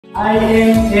I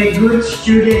am a good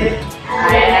student.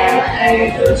 I am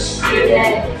a good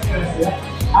student.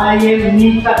 I am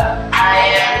Nita. I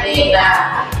am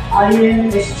Nina. I am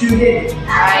a student.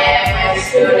 I am a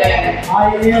student.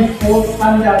 I am fourth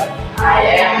standard. I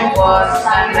am fourth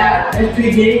standard.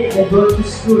 Every day I go to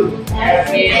school.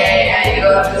 Every day I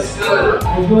go to school.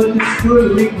 I go to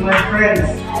school with my friends.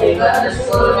 I go to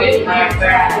school with my At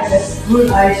friends.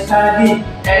 school I study.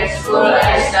 At school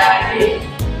I study.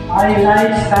 I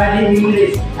like study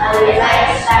English. I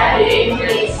like study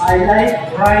English. I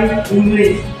like write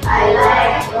English. I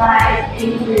like write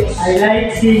English. I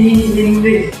like singing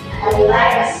English. I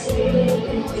like singing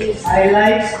English. I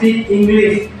like speak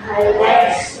English. I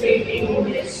like speak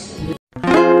English.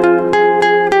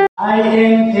 I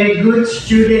am a good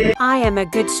student. I am a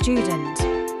good student.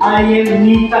 I am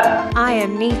Nita. I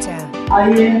am Nita. I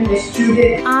am a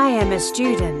student. I am a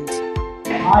student.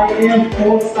 I am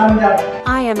fourth standard.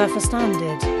 I am a first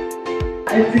standard.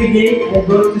 Every day I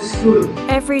go to school.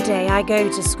 Every day I go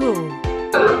to school.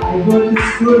 I go to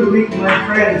school with my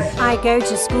friends. I go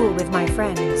to school with my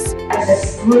friends. At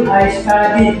school I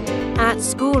study. At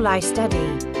school I study.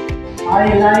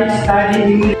 I like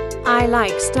study English. I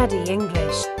like study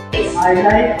English. I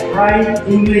like write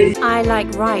English. I like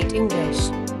write English.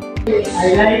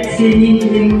 I like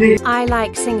singing English. I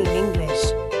like singing English.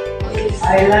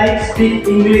 I like speak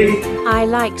English. I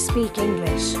like speak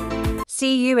English.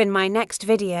 See you in my next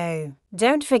video.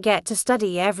 Don't forget to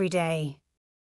study every day.